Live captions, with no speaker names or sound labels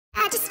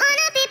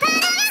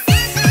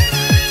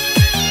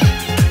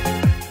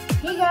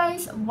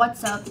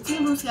What's up? It's me,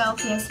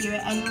 Got A Ukulele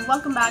here, and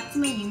welcome back to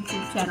my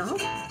YouTube channel.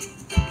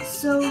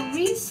 So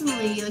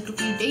recently, like a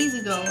few days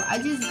ago, I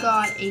just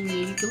got a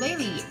new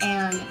ukulele,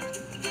 and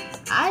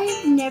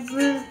I've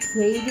never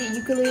played the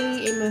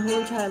ukulele in my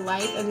whole entire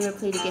life. I've never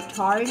played a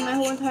guitar in my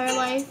whole entire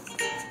life.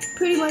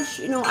 Pretty much,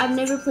 I've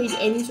never played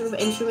any sort of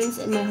instruments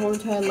in my whole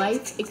entire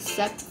life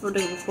except for the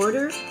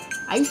recorder.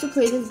 I used to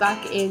play this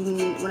back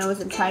when I was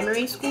in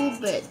primary school,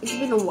 but it's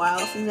been a while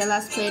since I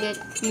last played it.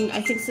 I mean,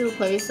 I can still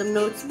play some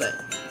notes, but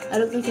I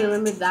don't think I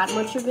remember that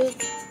much of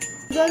it.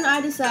 Then I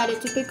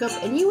decided to pick up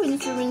a new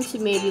instrument to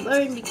maybe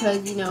learn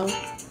because,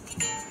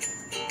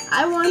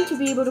 I wanted to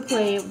be able to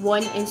play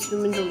one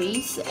instrument at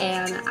least,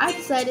 and I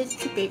decided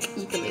to pick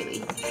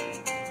ukulele.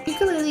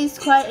 Ukulele is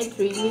quite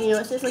intriguing,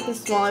 it's just like a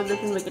smaller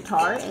version of a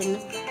guitar, and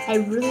I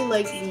really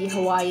like the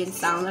Hawaiian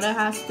sound that it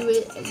has to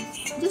it.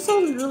 It just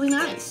sounds really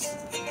nice.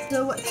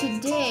 So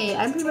today,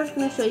 I'm pretty much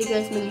going to show you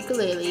guys my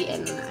ukulele,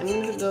 and I'm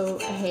going to go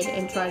ahead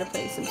and try to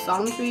play some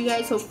songs for you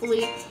guys,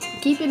 hopefully.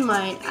 Keep in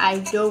mind, I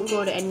don't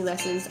go to any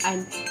lessons.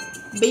 I'm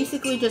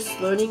basically just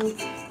learning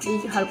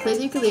how to play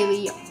the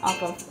ukulele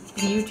off of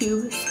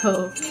YouTube,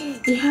 so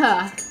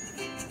yeah.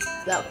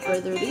 Without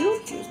further ado,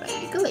 here's my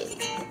ukulele.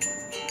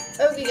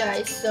 Okay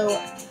guys, so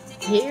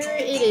here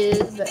it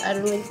is, but I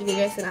don't really think you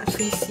guys can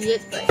actually see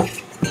it, but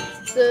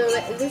so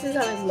this is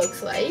how it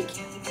looks like.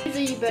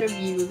 Here's a better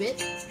view of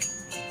it.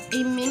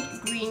 A mint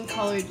green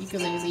colored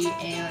ukulele,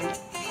 and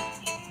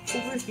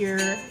over here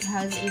it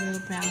has a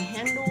little brown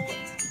handle,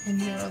 and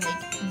here are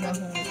like the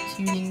whole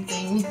tuning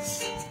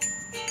things.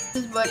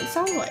 This is what it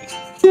sounds like.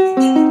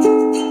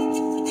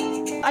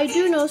 I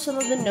do know some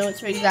of the notes.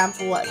 For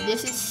example,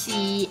 this is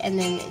C, and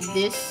then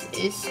this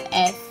is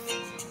F,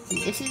 and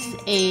this is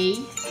A,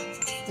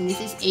 and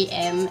this is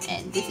AM,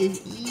 and this is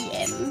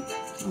EM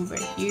over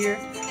here.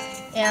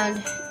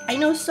 And I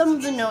know some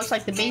of the notes,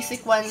 like the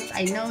basic ones,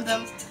 I know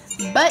them,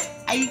 but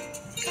I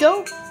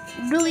don't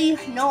really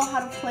know how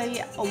to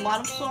play a lot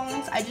of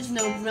songs. I just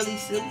know really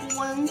simple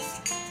ones,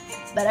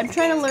 but I'm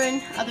trying to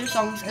learn other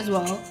songs as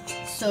well.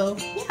 So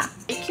yeah,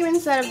 here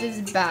inside of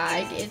this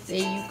bag, it's a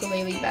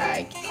ukulele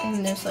bag,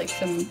 and there's like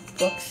some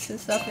books and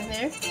stuff in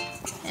there.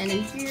 And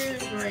then here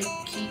is where I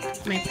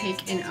keep my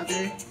pick and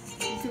other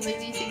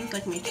ukulele things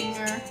like my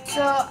tuner.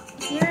 So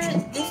here,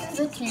 this is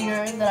the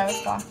tuner that I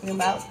was talking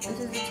about. This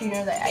is the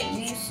tuner that I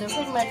use. So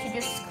pretty much you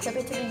just clip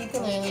it to the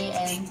ukulele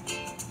and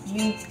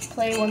you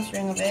play one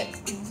string of it.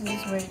 This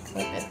is where you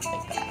clip it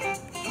like that.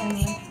 And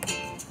you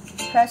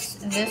press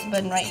this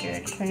button right here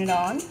to turn it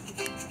on.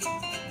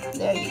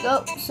 There you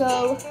go.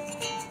 So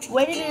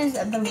when it is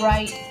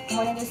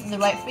the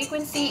right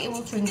frequency, it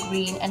will turn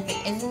green, and if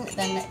it isn't,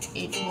 then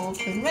it will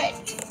turn red.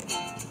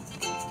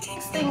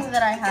 Next thing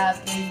that I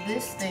have is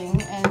this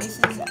thing, and this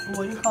is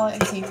what you call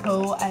it, a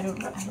capo. I don't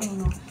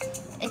know.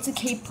 It's a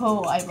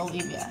capo, I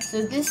believe, yeah.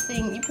 So this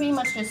thing, you pretty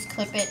much just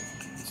clip it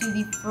to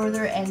the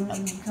further end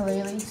of the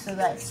ukulele so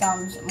that it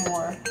sounds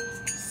more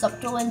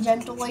subtle and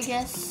gentle, I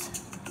guess.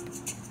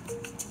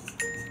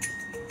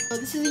 So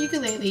this is the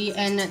ukulele,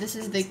 and this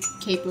is the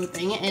capo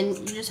thing, and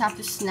you just have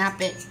to snap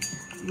it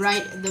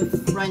right the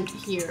front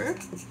here.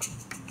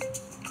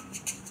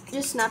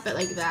 Just snap it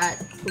like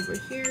that over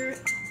here,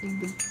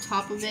 the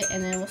top of it,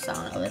 and then it will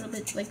sound a little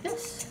bit like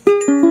this.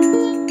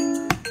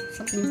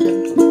 Something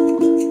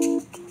gentle.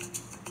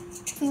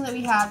 The thing that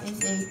we have is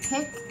a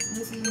pick.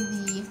 This is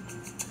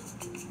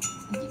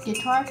the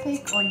guitar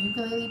pick or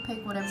ukulele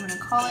pick, whatever you want to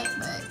call it,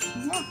 but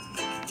yeah.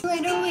 I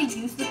don't really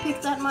use the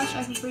pick that much.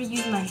 I prefer to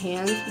use my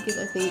hands because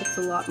I think it's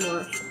a lot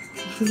more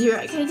easier.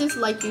 I kind of just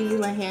like using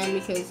my hand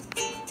because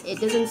it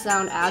doesn't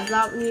sound as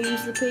loud when you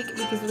use the pick,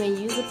 because when I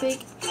use the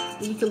pick,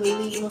 the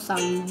ukulele will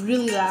sound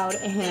really loud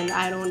and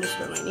I don't want to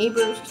disturb my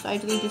neighbors, so I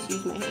usually just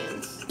use my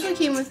hands. This one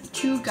came with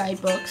 2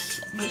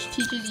 guidebooks which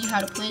teaches you how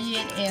to play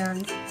it,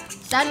 and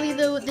sadly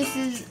though,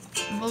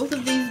 both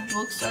of these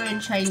books are in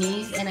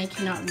Chinese and I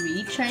cannot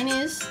read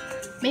Chinese.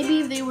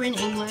 Maybe if they were in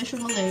English or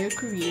Malay or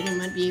Korean, I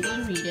might be able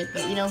to read it,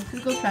 but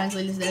Google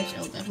Translate is there, so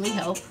it'll definitely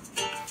help.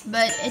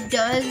 But it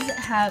does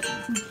have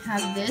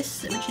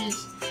this, which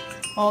is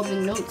all the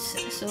notes.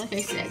 So like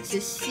I said, it's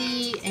just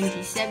C and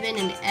G7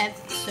 and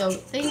F, so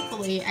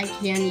thankfully I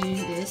can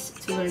use this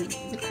to learn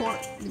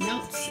the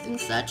notes and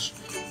such.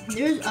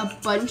 There's a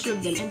bunch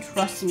of them, and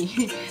trust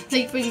me,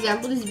 like for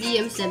example this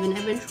VM7,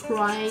 I've been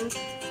trying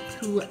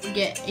to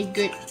get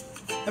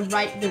the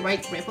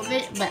right grip of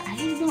it, but I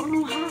just don't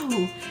know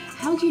how.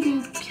 How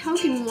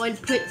can one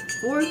put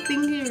 4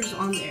 fingers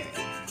on there?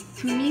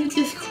 To me, it's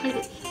just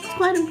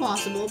quite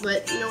impossible,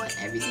 but you know what,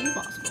 everything's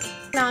possible.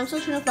 Now I'm still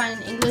trying to find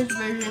an English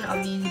version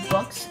of these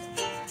books.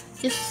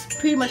 Just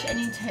pretty much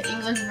any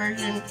English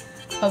version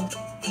of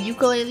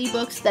ukulele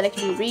books that I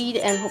can read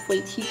and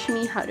hopefully teach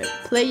me how to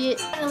play it.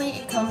 Finally,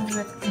 it comes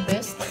with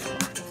this.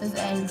 It says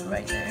Andrew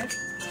right there.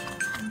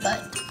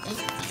 But if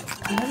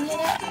you open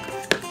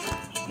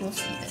it, you'll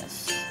see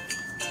this.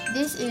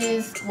 This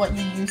is what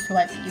you use to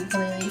wipe the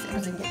ukuleles. It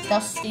doesn't get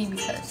dusty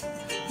because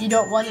you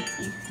don't want it,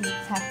 you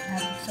have to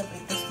have yourself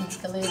like this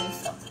ukulele,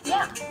 so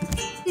yeah.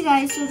 Hey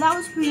guys, so that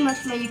was pretty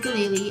much my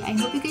ukulele. I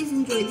hope you guys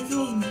enjoyed this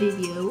little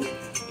video,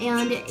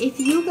 and if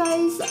you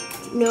guys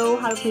know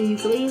how to play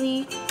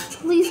ukulele,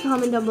 please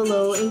comment down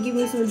below and give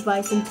me some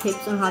advice and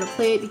tips on how to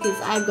play it, because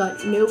I've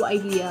got no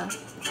idea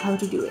how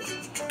to do it.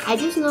 I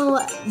just know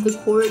the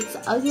chords.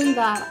 Other than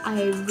that,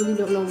 I really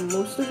don't know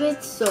most of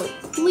it, so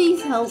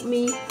please help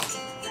me.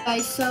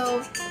 Guys,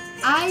 so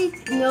I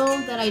know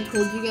that I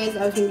told you guys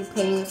I was going to be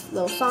playing this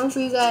little song for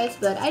you guys,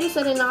 but I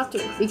decided not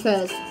to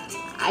because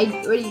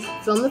I already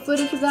filmed the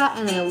footage of that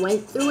and I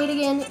went through it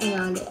again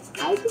and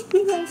I just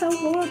realized how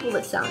horrible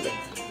it sounded.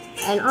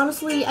 And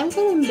honestly, I'm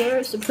kind of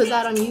embarrassed to put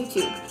that on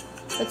YouTube.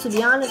 But to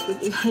be honest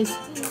with you guys,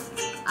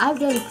 I've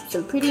done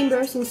some pretty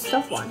embarrassing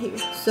stuff on here.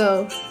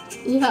 So,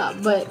 yeah,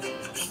 but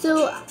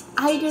still,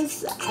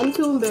 I'm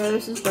too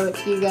embarrassed to show it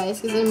to you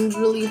guys because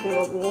I'm really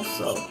horrible,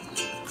 so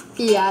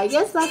yeah, I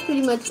guess that's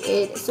pretty much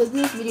it. So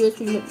this video is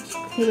pretty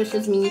much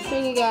just me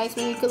showing you guys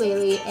my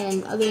ukulele,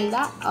 and other than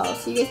that, I'll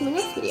see you guys in my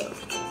next video.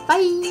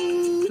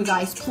 Bye!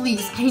 Guys,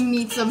 please, I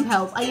need some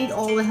help. I need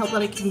all the help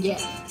that I can get.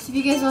 So if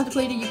you guys know how to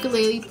play the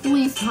ukulele,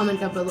 please comment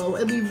down below.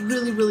 It'd be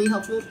really, really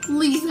helpful.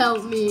 Please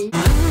help me.